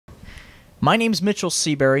My name's Mitchell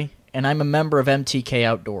Seabury, and I'm a member of MTK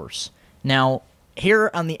Outdoors. Now, here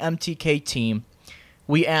on the MTK team,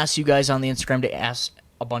 we asked you guys on the Instagram to ask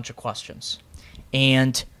a bunch of questions.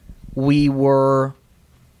 And we were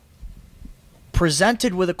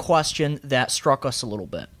presented with a question that struck us a little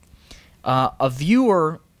bit. A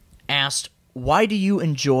viewer asked, why do you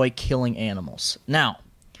enjoy killing animals? Now,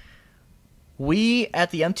 we at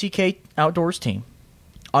the MTK Outdoors team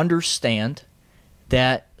understand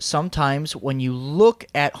that sometimes when you look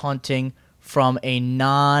at hunting from a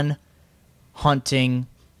non-hunting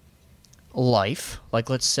life, like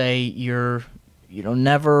let's say you're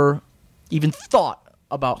never even thought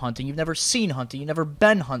about hunting, you've never seen hunting, you've never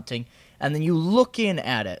been hunting, and then you look in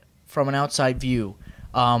at it from an outside view,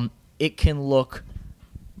 it can look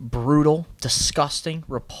brutal, disgusting,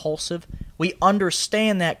 repulsive. We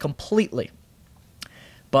understand that completely.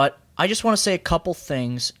 But I just want to say a couple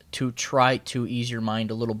things to try to ease your mind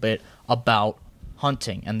a little bit about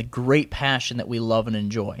hunting and the great passion that we love and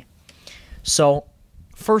enjoy. So,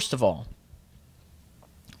 first of all,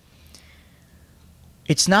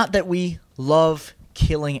 it's not that we love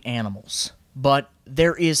killing animals, but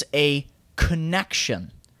there is a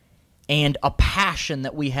connection and a passion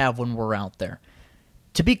that we have when we're out there.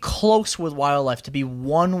 To be close with wildlife, to be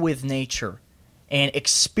one with nature, and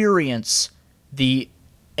experience the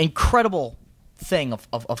incredible thing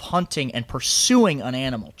of hunting and pursuing an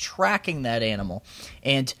animal, tracking that animal,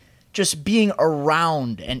 and just being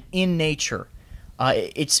around and in nature.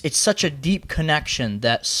 It's such a deep connection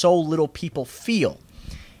that so little people feel.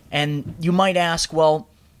 And you might ask, well,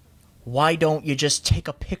 why don't you just take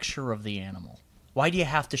a picture of the animal? Why do you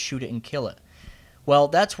have to shoot it and kill it? Well,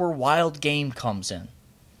 that's where wild game comes in.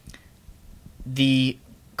 The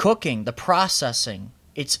cooking, the processing,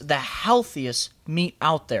 it's the healthiest meat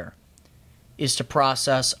out there is to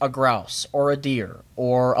process a grouse or a deer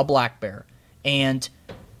or a black bear and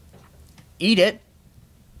eat it.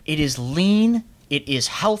 It is lean, it is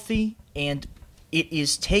healthy, and it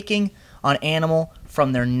is taking an animal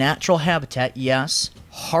from their natural habitat, yes,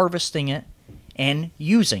 harvesting it and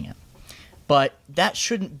using it. But that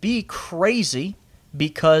shouldn't be crazy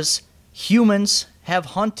because humans have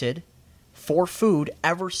hunted for food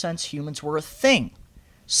ever since humans were a thing.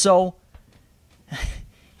 So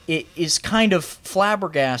it is kind of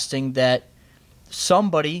flabbergasting that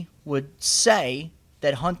somebody would say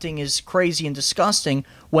that hunting is crazy and disgusting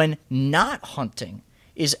when not hunting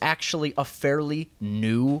is actually a fairly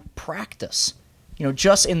new practice.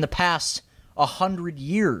 Just in the past 100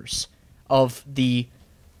 years of the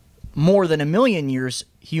more than 1 million years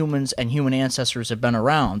humans and human ancestors have been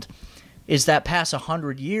around, is that past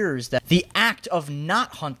 100 years that the act of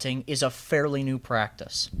not hunting is a fairly new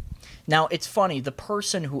practice. Now, it's funny, the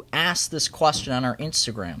person who asked this question on our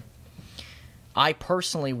Instagram, I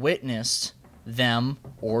personally witnessed them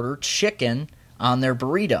order chicken on their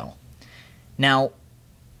burrito. Now,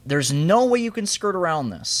 there's no way you can skirt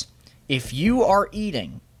around this. If you are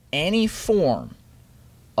eating any form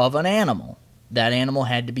of an animal, that animal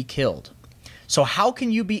had to be killed. So how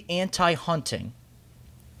can you be anti-hunting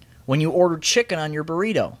when you ordered chicken on your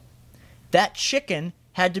burrito? That chicken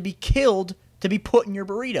had to be killed to be put in your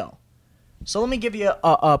burrito. So let me give you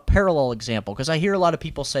a parallel example, because I hear a lot of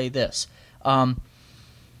people say this.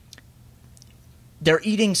 They're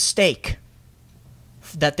eating steak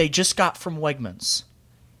that they just got from Wegmans,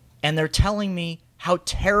 and they're telling me how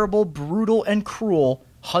terrible, brutal, and cruel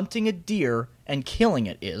hunting a deer and killing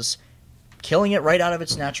it is, killing it right out of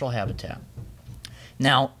its natural habitat.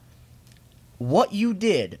 Now, what you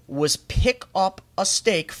did was pick up a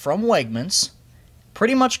steak from Wegmans,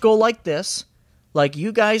 pretty much go like this, like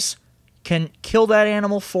you guys can kill that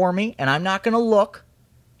animal for me, and I'm not going to look.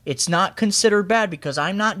 It's not considered bad because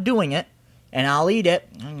I'm not doing it, and I'll eat it.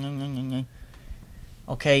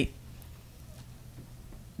 Okay.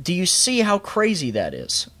 Do you see how crazy that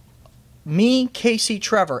is? Me, Casey,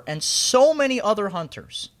 Trevor, and so many other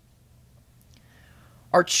hunters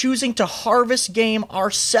are choosing to harvest game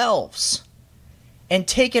ourselves and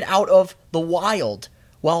take it out of the wild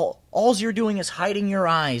while all you're doing is hiding your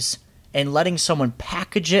eyes and letting someone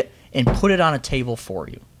package it and put it on a table for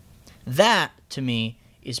you. That, to me,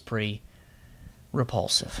 is pretty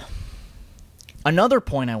repulsive. Another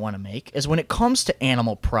point I want to make is when it comes to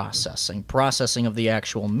animal processing of the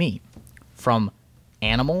actual meat, from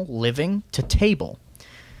animal, living, to table,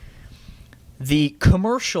 the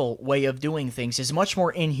commercial way of doing things is much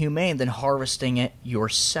more inhumane than harvesting it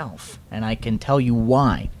yourself, and I can tell you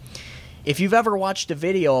why. If you've ever watched a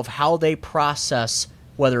video of how they process,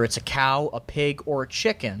 whether it's a cow, a pig, or a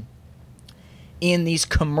chicken, in these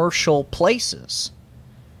commercial places,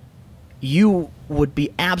 you would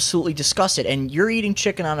be absolutely disgusted. And you're eating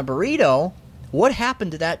chicken on a burrito. What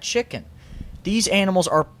happened to that chicken? These animals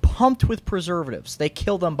are pumped with preservatives. They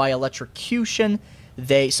kill them by electrocution.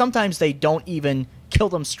 Sometimes they don't even kill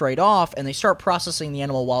them straight off, and they start processing the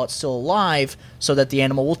animal while it's still alive so that the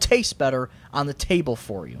animal will taste better on the table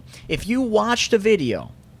for you. If you watched a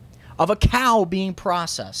video of a cow being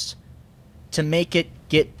processed to make it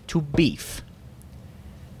get to beef,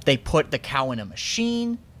 they put the cow in a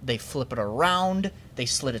machine, they flip it around, they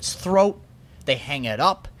slit its throat, they hang it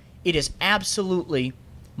up. It is absolutely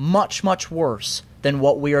much, much worse than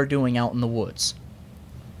what we are doing out in the woods.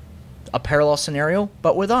 A parallel scenario,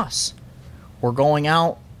 but with us. We're going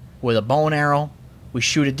out with a bow and arrow, we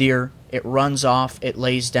shoot a deer, it runs off, it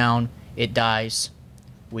lays down, it dies.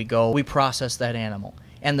 We process that animal.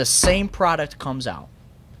 And the same product comes out.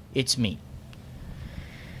 It's meat.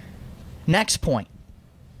 Next point.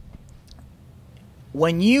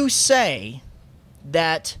 When you say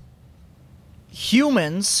that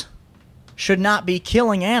humans should not be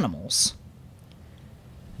killing animals,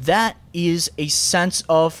 that is a sense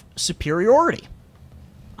of superiority.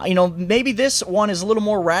 Maybe this one is a little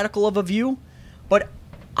more radical of a view, but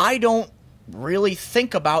I don't really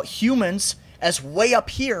think about humans as way up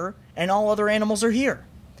here and all other animals are here.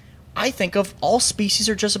 I think of all species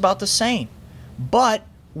are just about the same. But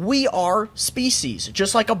we are species.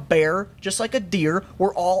 Just like a bear, just like a deer,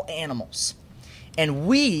 we're all animals. And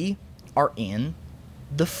we are in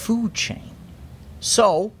the food chain.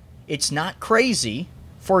 So, it's not crazy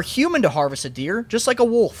for a human to harvest a deer, just like a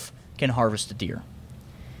wolf can harvest a deer.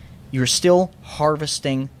 You're still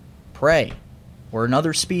harvesting prey. We're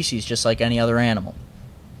another species, just like any other animal.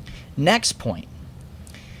 Next point.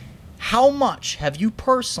 How much have you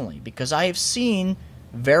personally, because I have seen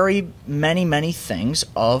very many things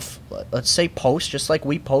of, let's say, posts, just like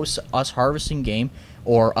we post us harvesting game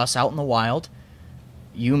or us out in the wild,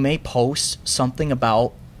 you may post something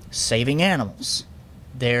about saving animals.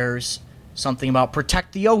 There's something about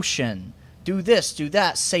protect the ocean, do this, do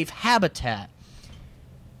that, save habitat.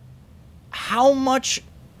 How much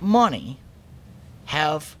money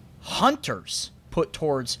have hunters put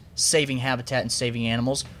towards saving habitat and saving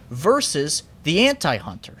animals versus the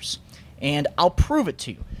anti-hunters? And I'll prove it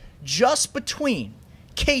to you. Just between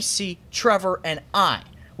Casey, Trevor, and I,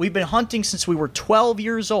 we've been hunting since we were 12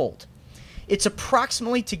 years old. It's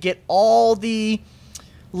approximately, to get all the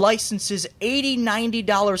licenses, $80,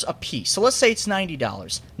 $90 a piece. So let's say it's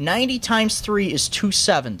 $90. 90 times 3 is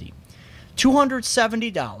 $270.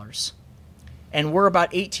 $270. And we're about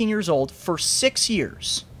 18 years old for 6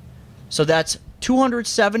 years. So that's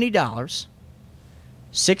 $270.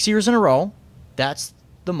 6 years in a row. That's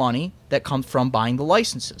the money that comes from buying the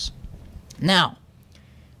licenses. Now,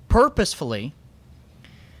 purposefully,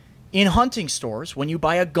 in hunting stores, when you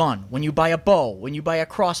buy a gun, when you buy a bow, when you buy a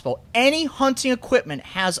crossbow, any hunting equipment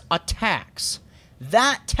has a tax.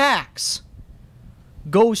 That tax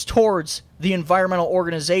goes towards the environmental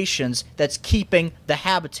organizations that's keeping the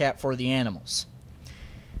habitat for the animals.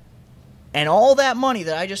 And all that money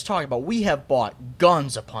that I just talked about, we have bought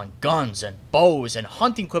guns upon guns and bows and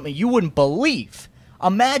hunting equipment you wouldn't believe.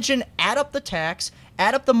 Imagine, add up the tax,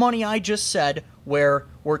 add up the money I just said where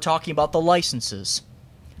we're talking about the licenses.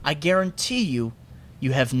 I guarantee you,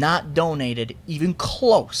 you have not donated even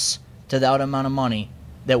close to that amount of money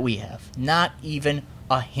that we have. Not even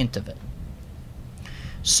a hint of it.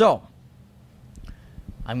 So,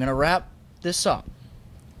 I'm going to wrap this up.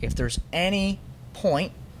 If there's any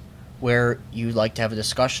point where you'd like to have a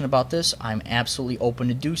discussion about this, I'm absolutely open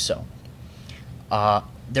to do so.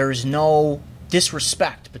 There is no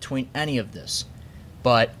disrespect between any of this.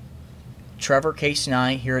 But Trevor, Casey, and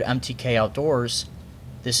I here at MTK Outdoors,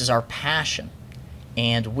 this is our passion.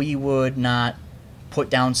 And we would not put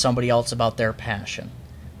down somebody else about their passion.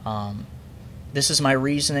 This is my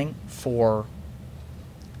reasoning for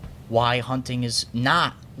why hunting is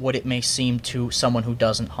not what it may seem to someone who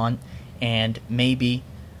doesn't hunt, and maybe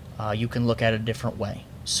you can look at it a different way.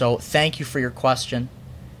 So thank you for your question.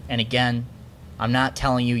 And again, I'm not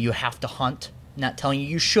telling you you have to hunt. I'm not telling you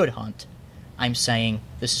you should hunt. I'm saying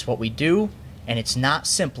this is what we do, and it's not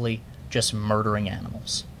simply just murdering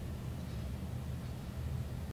animals.